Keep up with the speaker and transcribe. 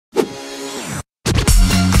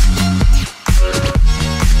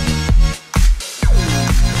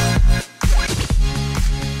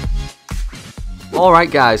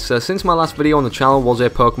Alright guys, so since my last video on the channel was a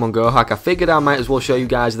Pokemon Go hack, I figured I might as well show you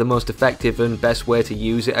guys the most effective and best way to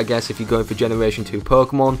use it, I guess, if you're going for Generation 2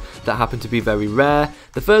 Pokemon that happen to be very rare.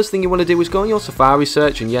 The first thing you want to do is go on your Safari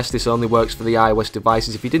search, and yes, this only works for the iOS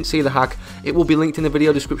devices. If you didn't see the hack, it will be linked in the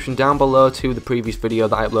video description down below to the previous video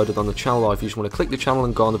that I uploaded on the channel, or if you just want to click the channel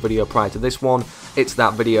and go on the video prior to this one, it's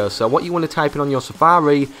that video. So what you want to type in on your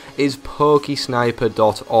Safari is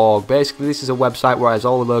Pokesniper.org. Basically, this is a website where it has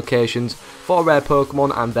all the locations for rare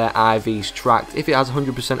Pokemon and their IVs tracked. If it has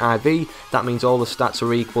 100% IV, that means all the stats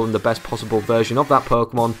are equal and the best possible version of that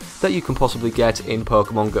Pokemon that you can possibly get in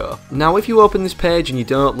Pokemon Go. Now, if you open this page and you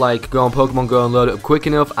don't go on Pokemon Go and load it up quick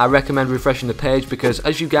enough, I recommend refreshing the page because,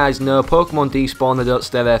 as you guys know, Pokemon despawn, they don't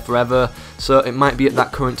stay there forever, so it might be at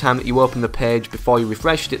that current time that you open the page before you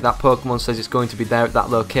refreshed it that Pokemon says it's going to be there at that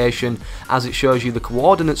location, as it shows you the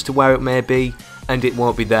coordinates to where it may be, and it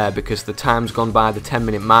won't be there because the time's gone by the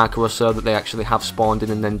 10-minute marker or so that they actually have spawned in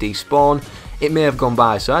and then despawn. It may have gone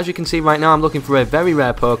by. So as you can see right now, I'm looking for a very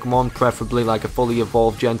rare Pokemon, preferably like a fully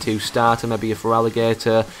evolved Gen 2 starter, maybe a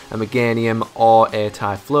Feraligatr, a Meganium, or a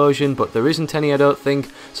Typhlosion, but there isn't any, I don't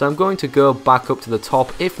think, so I'm going to go back up to the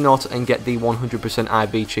top, if not, and get the 100%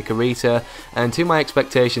 IV Chikorita, and to my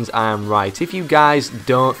expectations, I am right. If you guys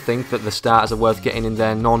don't think that the starters are worth getting in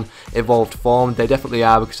their non-evolved form, they definitely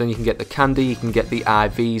are, because then you can get the candy, you can get the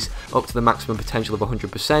IVs up to the maximum potential of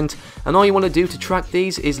 100%, and all you want to do to track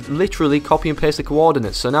these is literally copy and paste the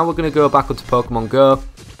coordinates. So now we're going to go back onto Pokemon Go,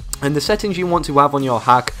 and the settings you want to have on your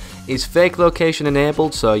hack is fake location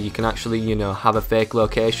enabled, so you can actually, have a fake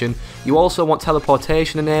location. You also want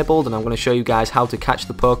teleportation enabled, and I'm going to show you guys how to catch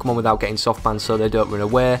the Pokemon without getting soft banned so they don't run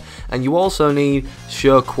away. And you also need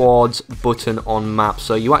show quads button on map,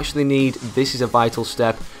 so you actually need, this is a vital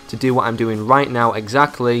step to do what I'm doing right now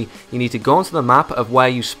exactly. You need to go onto the map of where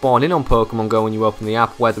you spawn in on Pokemon Go when you open the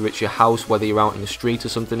app, whether it's your house, whether you're out in the street or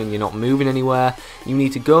something and you're not moving anywhere. You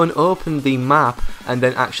need to go and open the map and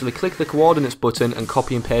then actually click the coordinates button and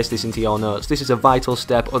copy and paste this into your notes. This is a vital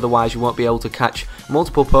step, otherwise you won't be able to catch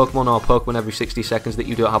multiple Pokemon or Pokemon every 60 seconds that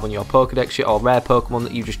you don't have on your Pokedex yet, or rare Pokemon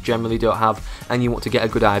that you just generally don't have and you want to get a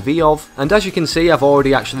good IV of. And as you can see, I've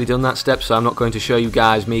already actually done that step, so I'm not going to show you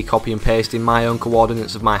guys me copy and pasting my own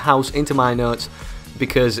coordinates of my house into my notes,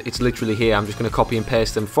 because it's literally here. I'm just going to copy and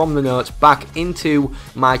paste them from the notes back into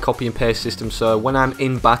my copy and paste system. So when I'm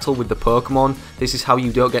in battle with the Pokemon, this is how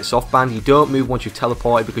you don't get soft banned. You don't move once you've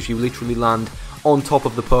teleported, because you literally land on top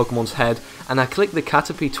of the Pokemon's head. And I clicked the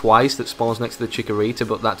Caterpie twice that spawns next to the Chikorita,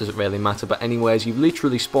 but that doesn't really matter. But anyways, you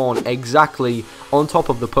literally spawn exactly on top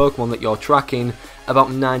of the Pokemon that you're tracking about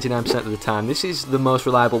 99% of the time. This is the most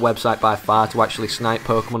reliable website by far to actually snipe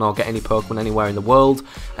Pokemon or get any Pokemon anywhere in the world.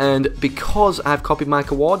 And because I've copied my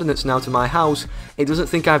coordinates now to my house, it doesn't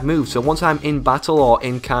think I've moved. So once I'm in battle or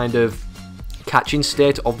in kind of catching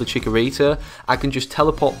state of the Chikorita, I can just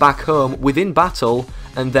teleport back home within battle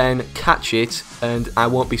and then catch it, and I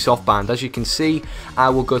won't be soft banned. As you can see, I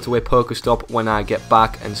will go to a Pokestop when I get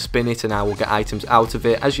back and spin it, and I will get items out of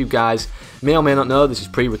it. As you guys may or may not know, this is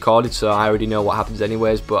pre-recorded, so I already know what happens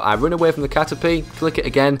anyways, but I run away from the Caterpie, click it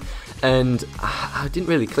again, and I didn't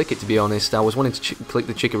really click it, to be honest. I was wanting to click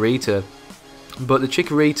the Chikorita, but the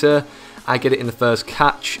Chikorita, I get it in the first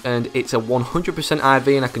catch, and it's a 100% IV,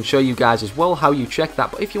 and I can show you guys as well how you check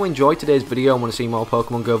that. But if you enjoyed today's video and want to see more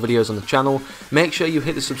Pokemon Go videos on the channel, make sure you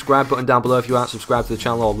hit the subscribe button down below if you aren't subscribed to the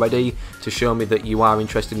channel already, to show me that you are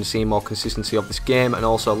interested in seeing more consistency of this game, and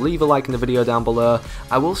also leave a like in the video down below.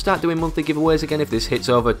 I will start doing monthly giveaways again if this hits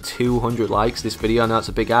over 200 likes, this video. I know it's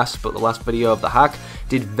a big ask, but the last video of the hack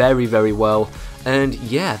did very, very well. And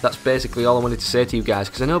yeah, that's basically all I wanted to say to you guys,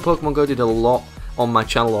 because I know Pokemon Go did a lot on my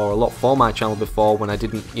channel, or a lot for my channel before, when I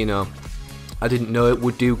didn't, I didn't know it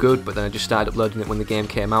would do good, but then I just started uploading it when the game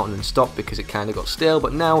came out and then stopped because it kind of got stale.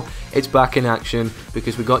 But now it's back in action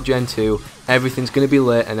because we got Gen 2, everything's going to be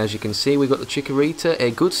lit, and as you can see, we got the Chikorita,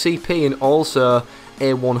 a good CP, and also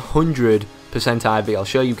a 100% IV. I'll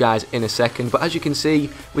show you guys in a second, but as you can see,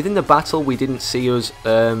 within the battle we didn't see us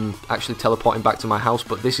actually teleporting back to my house,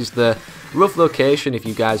 but this is the rough location if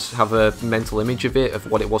you guys have a mental image of it, of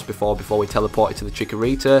what it was before we teleported to the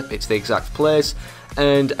Chikorita. It's the exact place,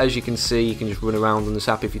 and as you can see, you can just run around on this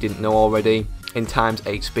app if you didn't know already in ×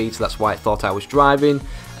 8 speed, so that's why it thought I was driving.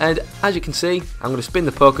 And as you can see, I'm going to spin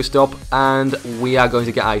the Pokestop and we are going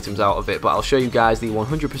to get items out of it, but I'll show you guys the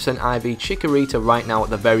 100% IV Chikorita right now at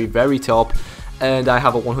the very, very top, and I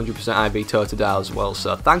have a 100% IV Totodile as well.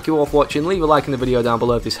 So thank you all for watching. Leave a like in the video down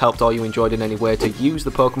below if this helped or you enjoyed in any way to use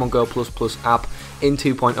the Pokemon Go Plus app in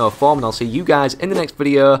 2.0 form, and I'll see you guys in the next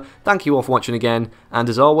video. Thank you all for watching again, and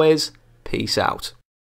as always, peace out.